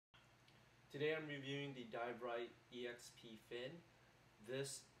Today I'm reviewing the Dive Rite XP Fin.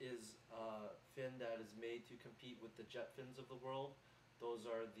 This is a fin that is made to compete with the jet fins of the world. Those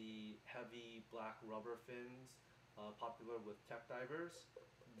are the heavy black rubber fins popular with tech divers.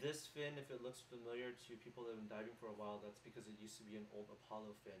 This fin, if it looks familiar to people that have been diving for a while, that's because it used to be an old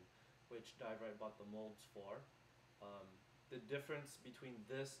Apollo fin, which Dive Rite bought the molds for. The difference between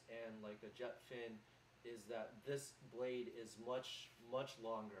this and like a jet fin is that this blade is much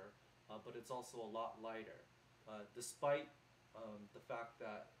longer, but it's also a lot lighter. Despite the fact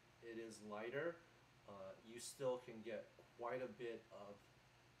that it is lighter, you still can get quite a bit of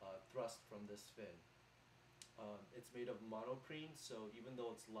thrust from this fin. It's made of monoprene, so even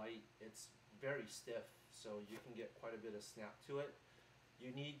though it's light, it's very stiff, so you can get quite a bit of snap to it.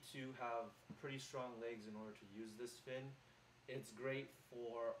 You need to have pretty strong legs in order to use this fin. It's great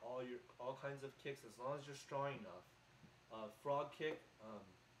for all kinds of kicks as long as you're strong enough. Frog kick,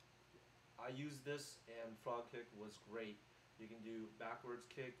 I used this and frog kick was great. You can do backwards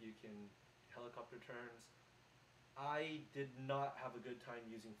kick, you can helicopter turns. I did not have a good time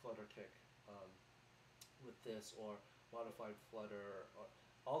using flutter kick with this, or modified flutter. Or,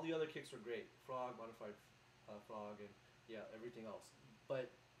 all the other kicks were great. Frog, modified frog, and yeah, everything else. But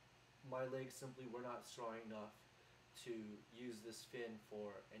my legs simply were not strong enough to use this fin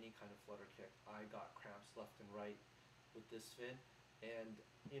for any kind of flutter kick. I got cramps left and right with this fin, and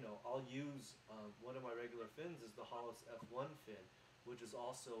you know, I'll use one of my regular fins is the Hollis F1 fin, which is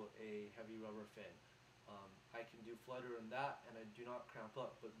also a heavy rubber fin. I can do flutter in that and I do not cramp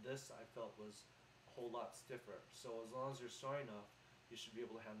up, but this I felt was a whole lot stiffer. So as long as you're strong enough, you should be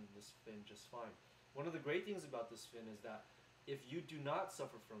able to handle this fin just fine. One of the great things about this fin is that if you do not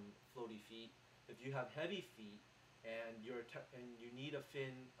suffer from floaty feet, if you have heavy feet, and you need a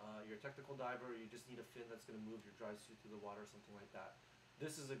fin, you're a technical diver, or you just need a fin that's going to move your dry suit through the water or something like that,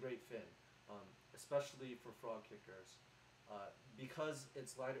 this is a great fin, especially for frog kickers. Because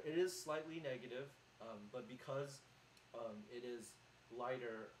it's lighter, it is slightly negative, but because it is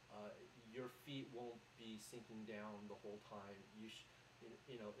lighter, your feet won't be sinking down the whole time.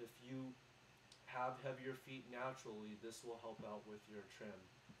 You know, if you have heavier feet naturally, this will help out with your trim.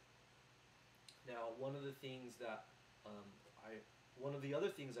 Now, one of the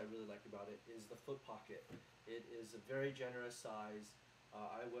other things I really like about it is the foot pocket. It is a very generous size.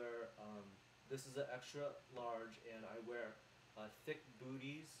 I wear, this is an extra large, and I wear thick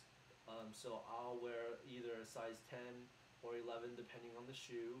booties. So I'll wear either a size 10 or 11 depending on the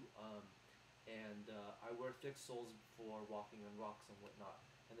shoe. I wear thick soles for walking on rocks and whatnot.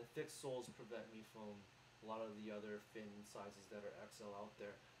 And the thick soles prevent me from a lot of the other fin sizes that are XL out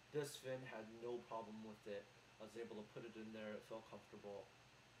there. This fin had no problem with it. I was able to put it in there, it felt comfortable.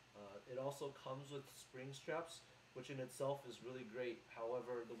 It also comes with spring straps, which in itself is really great.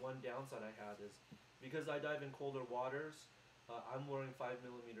 However, the one downside I had is, because I dive in colder waters, I'm wearing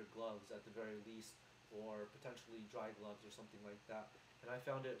 5mm gloves at the very least, or potentially dry gloves or something like that. And I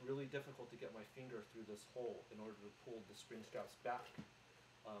found it really difficult to get my finger through this hole in order to pull the spring straps back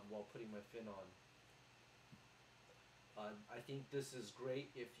while putting my fin on. I think this is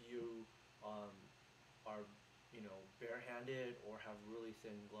great if you are, you know, barehanded or have really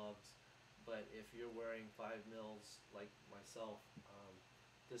thin gloves. But if you're wearing 5 mils like myself,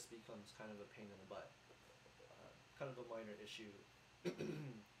 this becomes kind of a pain in the butt. Kind of a minor issue.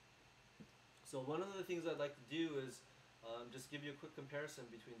 So one of the things I'd like to do is just give you a quick comparison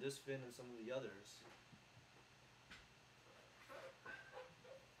between this fin and some of the others.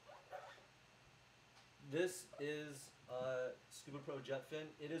 This is a Scuba Pro jet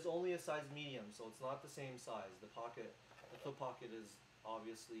fin. It is only a size medium, so it's not the same size. The foot pocket is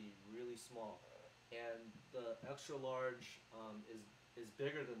obviously really small, and the extra large is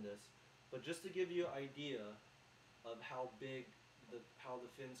bigger than this. But just to give you an idea of how big how the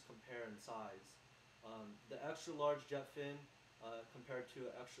fins compare in size, the extra large jet fin compared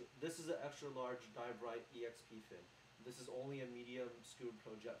to this is an extra large Dive Rite XP fin. This is only a medium Scuba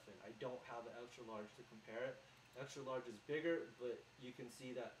Pro jet fin. I don't have an extra large to compare it. Extra large is bigger, but you can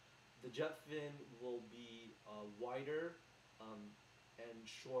see that the jet fin will be wider and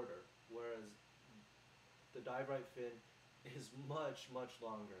shorter, whereas the Dive Rite fin is much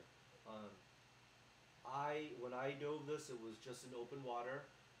longer. When I dove this, it was just in open water,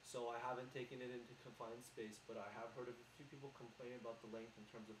 so I haven't taken it into confined space, but I have heard of a few people complaining about the length in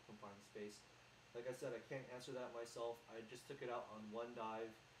terms of confined space. Like I said, I can't answer that myself. I just took it out on one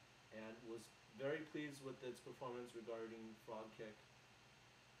dive and was very pleased with its performance regarding frog kick.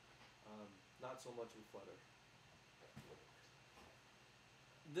 Not so much with flutter.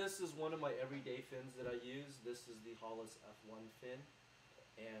 This is one of my everyday fins that I use. This is the Hollis F1 fin.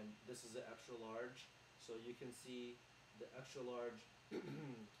 and this is an extra large. So you can see the extra large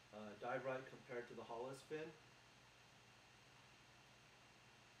Dive Rite compared to the Hollis fin.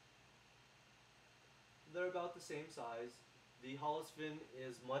 They're about the same size. The Hollis fin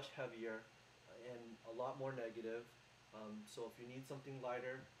is much heavier and a lot more negative. So if you need something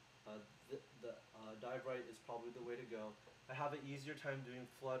lighter, the Dive Rite is probably the way to go. I have an easier time doing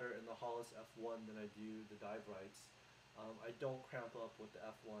flutter in the Hollis F1 than I do the Dive Rites. I don't cramp up with the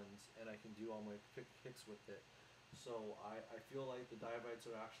F1s, and I can do all my quick kicks with it. So I feel like the Dive Rites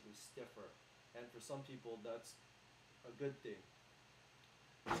are actually stiffer, and for some people that's a good thing.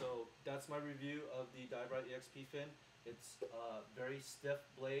 So that's my review of the Dive Rite EXP fin. It's a very stiff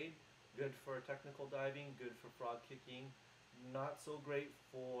blade, good for technical diving, good for frog kicking, not so great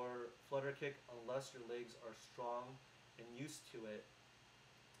for flutter kick unless your legs are strong and used to it.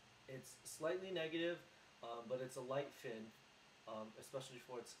 It's slightly negative, but it's a light fin, especially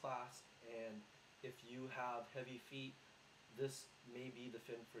for its class, and if you have heavy feet, this may be the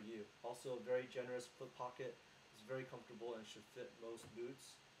fin for you. Also a very generous foot pocket. It's very comfortable and should fit most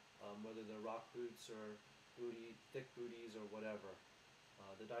boots, whether they're rock boots or thick booties or whatever.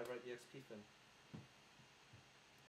 The Dive Rite EXP fin.